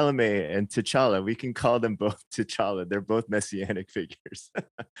 Timothy Chalamet and T'Challa. We can call them both T'Challa. They're both messianic figures.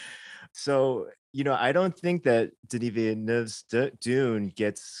 So, I don't think that Denis Villeneuve's Dune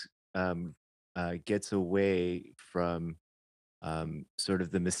gets away from sort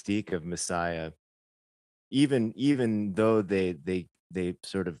of the mystique of Messiah, even though they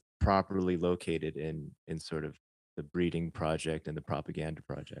sort of properly located in sort of the breeding project and the propaganda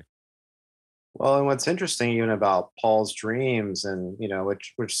project. Well, and what's interesting even about Paul's dreams and,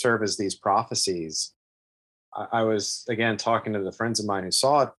 which serve as these prophecies, I was, again, talking to the friends of mine who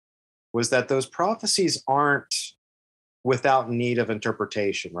saw it, was that those prophecies aren't without need of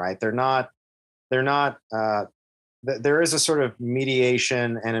interpretation, right? There is a sort of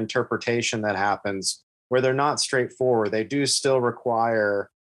mediation and interpretation that happens where they're not straightforward. They do still require,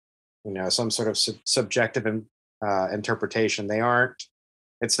 some sort of subjective interpretation. They aren't.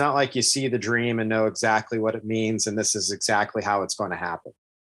 It's not like you see the dream and know exactly what it means, and this is exactly how it's going to happen.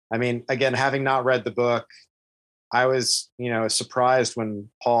 I mean, again, having not read the book, I was, surprised when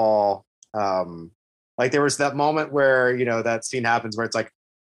Paul, there was that moment where, that scene happens where it's like,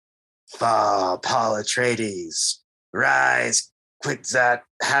 fall, Paul Atreides, rise, Kwisatz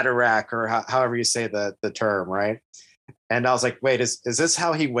Haderach, or however you say the term, right? And I was like, wait, is this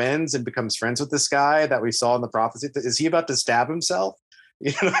how he wins and becomes friends with this guy that we saw in the prophecy? Is he about to stab himself?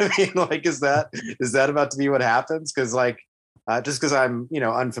 You know what I mean? Like, is that about to be what happens? Because just because I'm,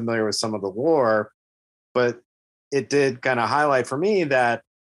 unfamiliar with some of the lore, but it did kind of highlight for me that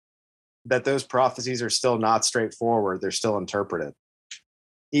those prophecies are still not straightforward. They're still interpreted,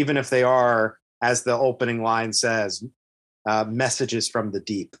 even if they are, as the opening line says, messages from the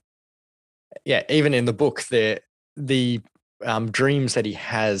deep. Yeah, even in the book, the dreams that he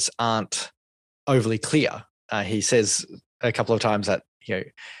has aren't overly clear. He says a couple of times that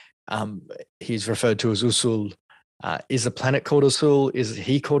he's referred to as Usul. Is the planet called Usul? Is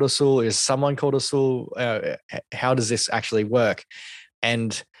he called Usul? Is someone called Usul? How does this actually work?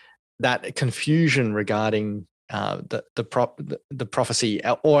 And that confusion regarding the prophecy,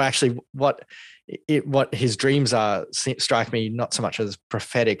 or actually what his dreams are, strike me not so much as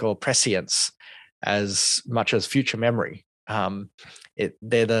prophetic or prescience as much as future memory.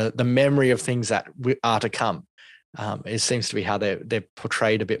 They're the memory of things that are to come. It seems to be how they're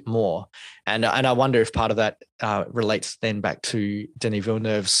portrayed a bit more, and I wonder if part of that relates then back to Denis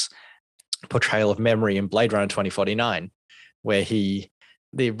Villeneuve's portrayal of memory in Blade Runner 2049, where the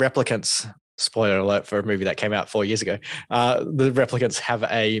replicants, spoiler alert for a movie that came out 4 years ago, the replicants have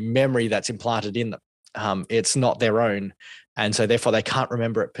a memory that's implanted in them. It's not their own, and so therefore they can't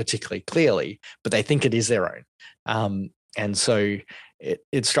remember it particularly clearly, but they think it is their own. And so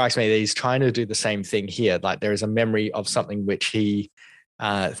it strikes me that he's trying to do the same thing here. Like there is a memory of something which he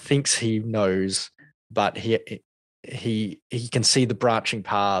thinks he knows, but he can see the branching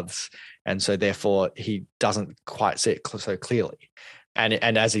paths, and so therefore he doesn't quite see it so clearly. And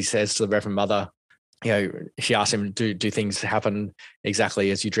as he says to the Reverend Mother, she asks him, do things happen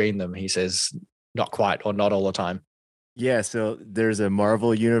exactly as you dream them? He says, not quite, or not all the time. Yeah, so there's a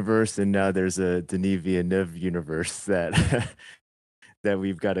Marvel universe, and now there's a Denis Villeneuve universe that that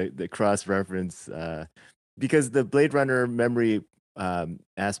we've got the cross reference, because the Blade Runner memory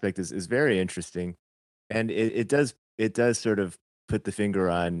aspect is very interesting, and it does sort of put the finger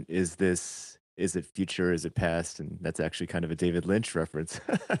on, is it future, is it past? And that's actually kind of a David Lynch reference.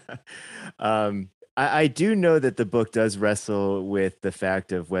 I do know that the book does wrestle with the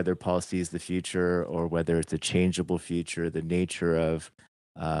fact of whether Paul sees the future or whether it's a changeable future, the nature of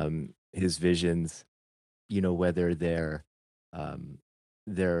his visions, whether um,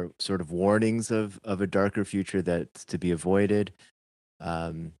 they're sort of warnings of a darker future that's to be avoided.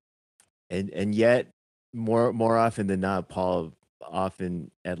 Um, and yet more often than not, Paul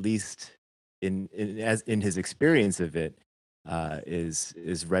often, at least in his experience of it,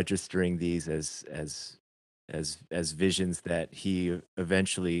 is registering these as visions that he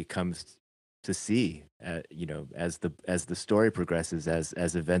eventually comes to see, as the story progresses,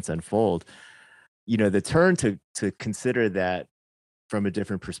 as events unfold. The turn to consider that from a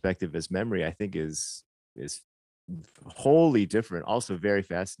different perspective as memory, I think is wholly different, also very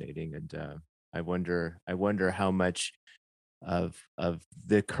fascinating. And I wonder how much of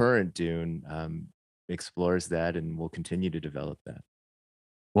the current Dune explores that and will continue to develop that.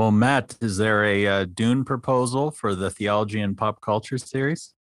 Well, Matt, is there a Dune proposal for the Theology and Pop Culture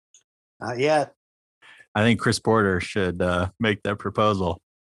series? Not yet. I think Chris Porter should make that proposal.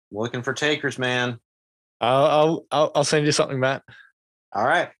 Looking for takers, man. I'll send you something, Matt. All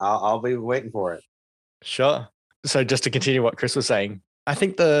right, I'll be waiting for it. Sure. So just to continue what Chris was saying, I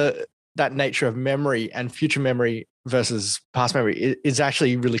think that nature of memory and future memory versus past memory is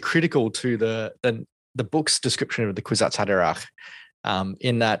actually really critical to the book's description of the Kwisatz Haderach.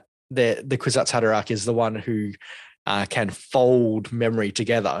 In that the Kwisatz Haderach is the one who can fold memory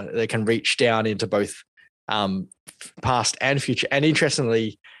together. They can reach down into both past and future. And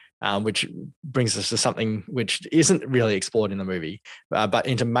interestingly, which brings us to something which isn't really explored in the movie, but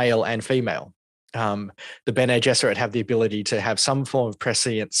into male and female. The Bene Gesserit have the ability to have some form of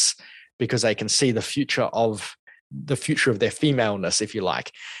prescience because they can see the future of their femaleness, if you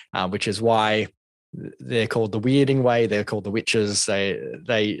like, which is why they're called the weirding way. They're called the witches.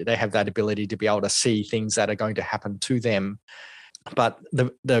 They have that ability to be able to see things that are going to happen to them. But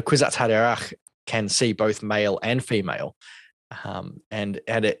the Kwisatz Haderach can see both male and female, and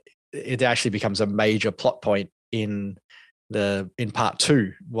it actually becomes a major plot point in part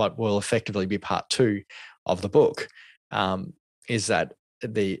two, what will effectively be part two of the book, is that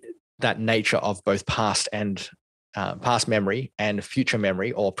that nature of both past memory and future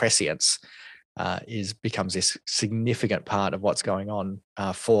memory, or prescience, becomes this significant part of what's going on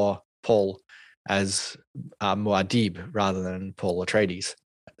for Paul as Muad'Dib rather than Paul Atreides.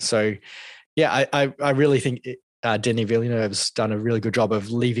 So, yeah, I really think Denis Villeneuve's done a really good job of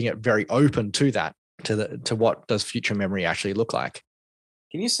leaving it very open to that, to what does future memory actually look like.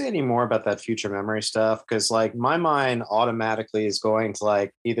 Can you say any more about that future memory stuff? Because like my mind automatically is going to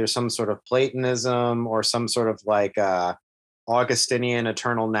like either some sort of Platonism or some sort of like Augustinian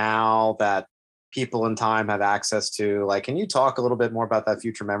eternal now that people in time have access to. Like, can you talk a little bit more about that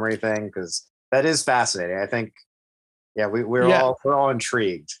future memory thing? Because that is fascinating. I think, yeah, we're all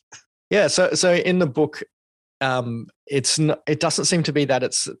intrigued. Yeah. So in the book, it doesn't seem to be that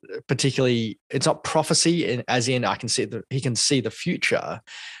it's not prophecy as in he can see the future,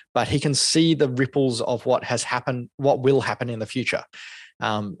 but he can see the ripples of what has happened, what will happen in the future.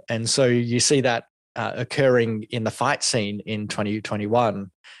 And so you see that occurring in the fight scene in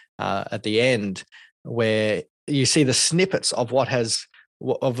 2021 at the end, where you see the snippets of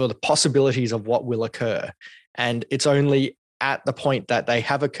of the possibilities of what will occur. And it's only at the point that they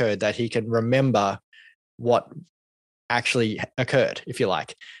have occurred that he can remember what actually occurred, if you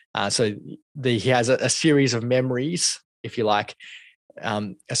like. So he has a series of memories, if you like,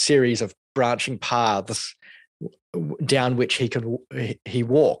 a series of branching paths down which he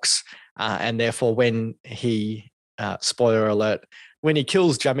walks, and therefore when he spoiler alert, when he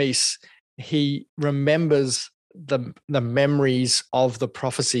kills Jamis, he remembers the memories of the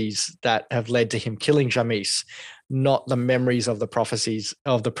prophecies that have led to him killing Jamis, not the memories of the prophecies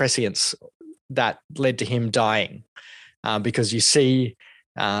of the prescience that led to him dying. Because you see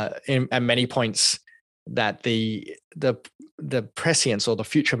at many points that the prescience or the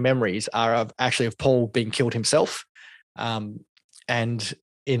future memories are of Paul being killed himself. And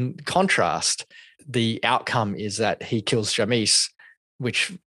in contrast, the outcome is that he kills Jamis,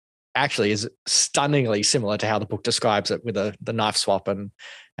 which actually is stunningly similar to how the book describes it, with the knife swap and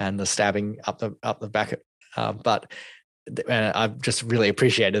the stabbing up the back. But I've just really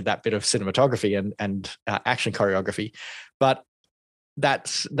appreciated that bit of cinematography and action choreography. But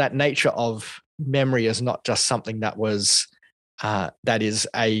that nature of memory is not just something that is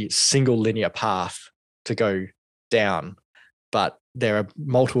a single linear path to go down, but there are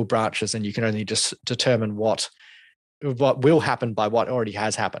multiple branches, and you can only just determine what will happen by what already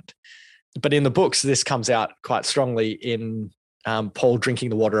has happened. But in the books, this comes out quite strongly in Paul drinking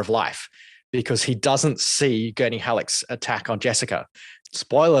the water of life, because he doesn't see Gurney Halleck's attack on Jessica.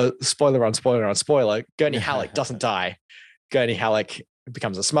 Spoiler on spoiler on spoiler. Gurney Halleck doesn't die. Gurney Halleck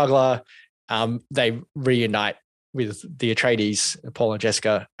becomes a smuggler. They reunite with the Atreides, Paul and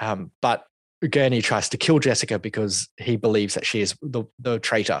Jessica. But Gurney tries to kill Jessica because he believes that she is the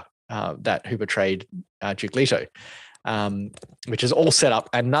traitor who betrayed Duke Leto, which is all set up,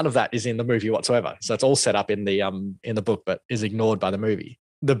 and none of that is in the movie whatsoever. So it's all set up in the book, but is ignored by the movie.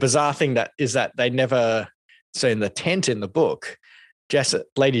 The bizarre thing is that they never. So in the tent in the book,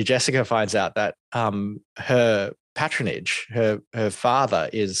 Lady Jessica finds out that her patronage, her father,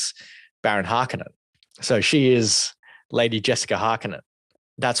 is Baron Harkonnen. So she is Lady Jessica Harkonnen.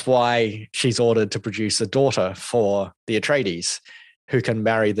 That's why she's ordered to produce a daughter for the Atreides, who can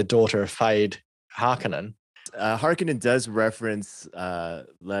marry the daughter of Fade Harkonnen. Harkonnen does reference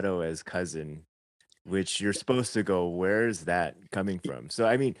Leto as cousin, which you're supposed to go, where's that coming from? So,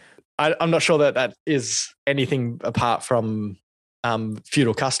 I mean, I'm not sure that is anything apart from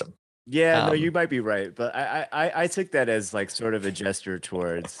feudal custom. Yeah, no, you might be right, but I took that as like sort of a gesture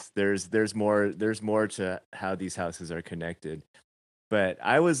towards there's more to how these houses are connected. But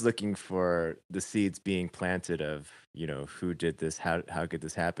I was looking for the seeds being planted of, who did this, how could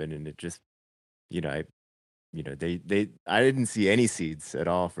this happen, and it just, I didn't see any seeds at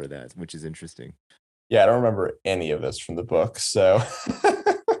all for that, which is interesting. Yeah, I don't remember any of this from the book, so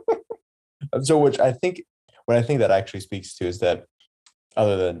which I think that actually speaks to is that,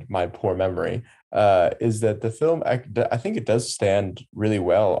 other than my poor memory, is that the film, I think it does stand really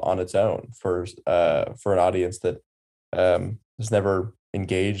well on its own for an audience that has never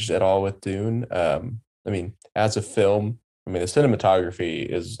engaged at all with Dune. I mean, as a film, the cinematography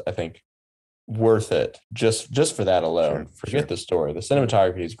is, I think, worth it just for that alone. Forget the story. The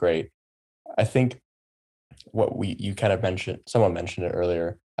cinematography is great. I think you kind of mentioned, someone mentioned it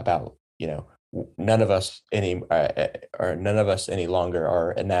earlier about, none of us any longer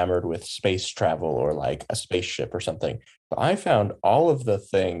are enamored with space travel or like a spaceship or something. But I found all of the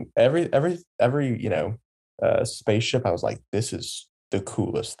every spaceship, I was like, this is the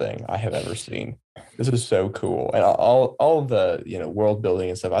coolest thing I have ever seen. This is so cool. And all of the, world building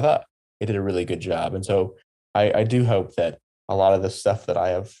and stuff, I thought it did a really good job. And so I do hope that a lot of the stuff that I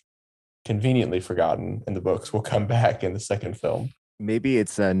have conveniently forgotten in the books will come back in the second film. Maybe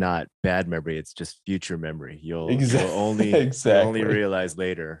it's not bad memory; it's just future memory. You'll only realize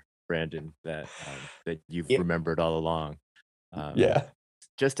later, Brandon, that you've remembered all along. Yeah.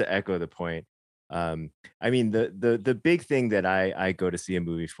 Just to echo the point, the big thing that I go to see a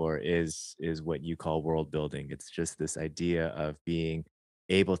movie for is what you call world building. It's just this idea of being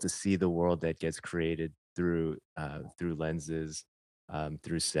able to see the world that gets created through lenses,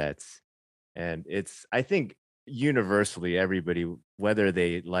 through sets, and I think universally everybody, whether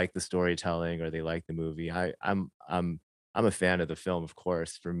they like the storytelling or they like the movie, I'm a fan of the film, of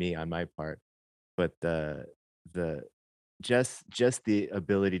course, for me on my part, but the just the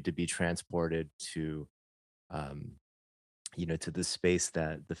ability to be transported to to the space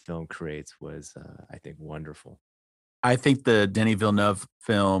that the film creates was I think wonderful. I think the Denis Villeneuve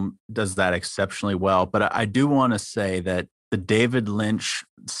film does that exceptionally well, but I do want to say that the David Lynch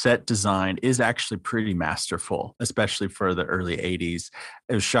set design is actually pretty masterful, especially for the early 80s.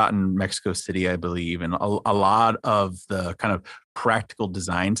 It was shot in Mexico City, I believe, and a lot of the kind of practical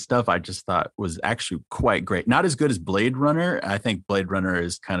design stuff I just thought was actually quite great. Not as good as Blade Runner. I think Blade Runner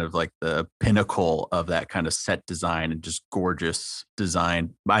is kind of like the pinnacle of that kind of set design and just gorgeous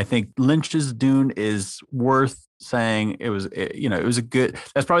design. I think Lynch's Dune is worth saying it was a good,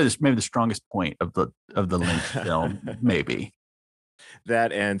 that's probably maybe the strongest point of the Lynch film, maybe.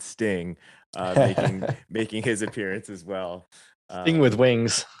 That and Sting making his appearance as well. Sting with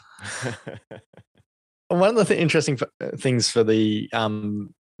wings. One of the interesting things for the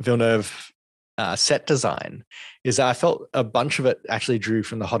Villeneuve set design is that I felt a bunch of it actually drew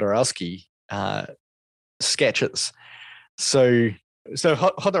from the Jodorowsky sketches. So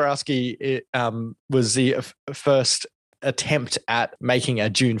Jodorowsky was the first attempt at making a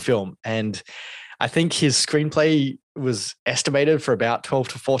Dune film, and I think his screenplay was estimated for about 12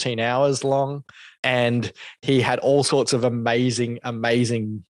 to 14 hours long, and he had all sorts of amazing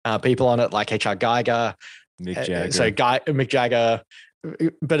people on it, like H.R. Geiger, Mick Jagger. Mick Jagger,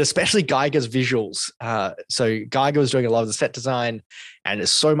 but especially Geiger's visuals. So Geiger was doing a lot of the set design, and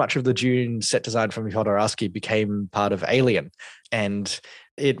so much of the Dune set design from Jodorowsky became part of Alien, and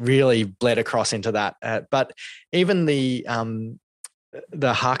it really bled across into that. But even the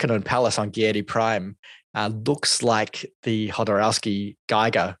Harkonnen Palace on Giedi Prime looks like the Jodorowsky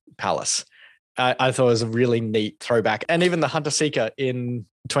Geiger Palace. I thought it was a really neat throwback. And even the Hunter Seeker in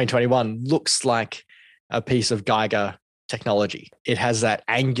 2021 looks like a piece of Geiger technology. It has that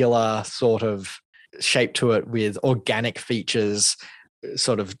angular sort of shape to it with organic features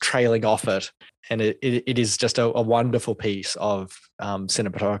sort of trailing off it. And it is just a wonderful piece of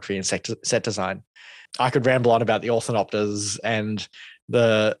cinematography and set design. I could ramble on about the orthodopters and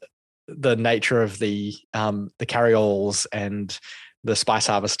the nature of the carryalls and the spice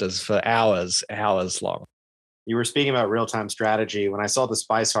harvesters for hours long. You were speaking about real-time strategy. When I saw the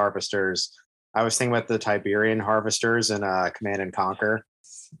spice harvesters, I was thinking about the Tiberian harvesters in Command and Conquer.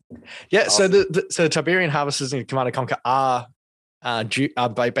 Yeah, so the Tiberian harvesters in Command and Conquer are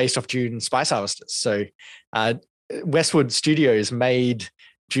based off Dune spice harvesters. So Westwood Studios made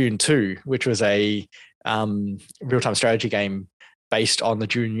Dune 2, which was a real-time strategy game based on the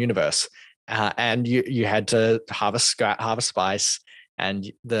Dune universe. And you had to harvest spice,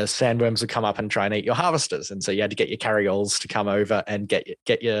 and the sandworms would come up and try and eat your harvesters. And so you had to get your carryalls to come over and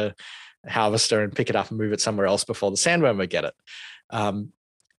get your harvester and pick it up and move it somewhere else before the sandworm would get it.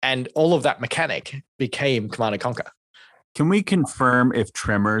 And all of that mechanic became Command and Conquer. Can we confirm if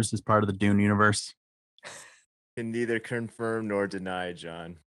Tremors is part of the Dune universe? Can neither confirm nor deny,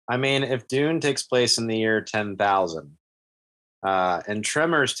 John. I mean, if Dune takes place in the year 10,000, and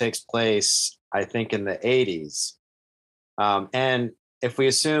Tremors takes place, I think, in the 80s, and if we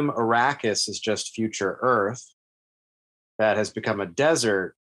assume Arrakis is just future Earth that has become a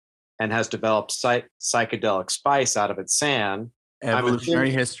desert and has developed psychedelic spice out of its sand.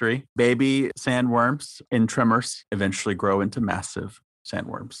 Evolutionary history. Baby sandworms in Tremors eventually grow into massive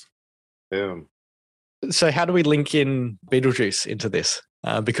sandworms. Boom. So how do we link in Beetlejuice into this?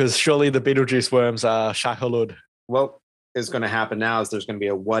 Because surely the Beetlejuice worms are Shai-Hulud. What is going to happen now is there's going to be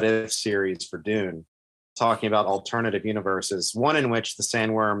a what if series for Dune, talking about alternative universes, one in which the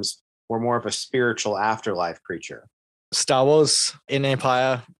sandworms were more of a spiritual afterlife creature. Star Wars in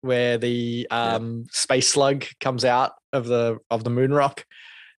Empire, where the space slug comes out of the moon rock.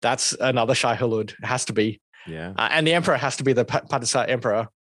 That's another Shai-Hulud. It has to be. Yeah. And the Emperor has to be the Padisat Emperor,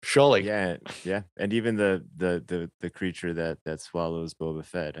 surely. Yeah. And even the creature that swallows Boba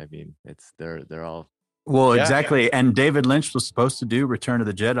Fett. I mean, they're all. Well, exactly. Yeah. And David Lynch was supposed to do Return of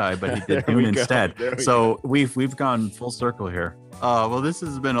the Jedi, but he did Dune instead. So we've gone full circle here. Well, this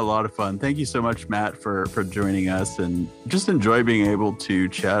has been a lot of fun. Thank you so much, Matt, for joining us, and just enjoy being able to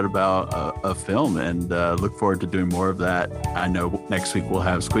chat about a film, and look forward to doing more of that. I know next week we'll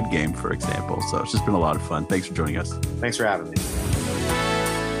have Squid Game, for example. So it's just been a lot of fun. Thanks for joining us. Thanks for having me.